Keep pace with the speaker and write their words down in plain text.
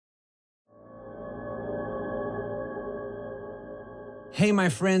Hey, my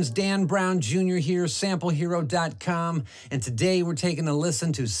friends, Dan Brown Jr. here, SampleHero.com, and today we're taking a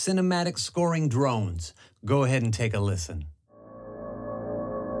listen to cinematic scoring drones. Go ahead and take a listen.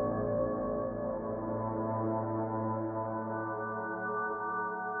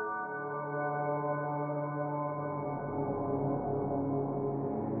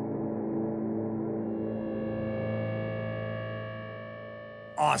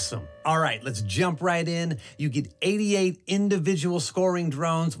 Awesome. All right, let's jump right in. You get 88 individual scoring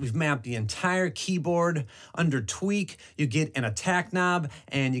drones. We've mapped the entire keyboard. Under tweak, you get an attack knob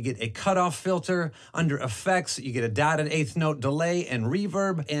and you get a cutoff filter. Under effects, you get a dotted eighth note delay and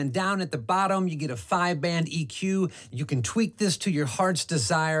reverb. And down at the bottom, you get a 5-band EQ. You can tweak this to your heart's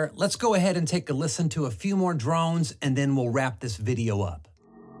desire. Let's go ahead and take a listen to a few more drones and then we'll wrap this video up.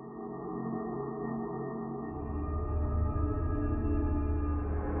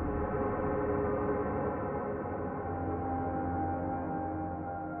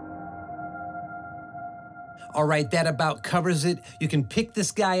 All right, that about covers it. You can pick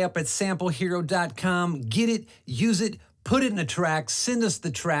this guy up at SampleHero.com, get it, use it, put it in a track, send us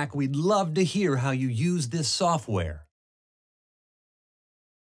the track. We'd love to hear how you use this software.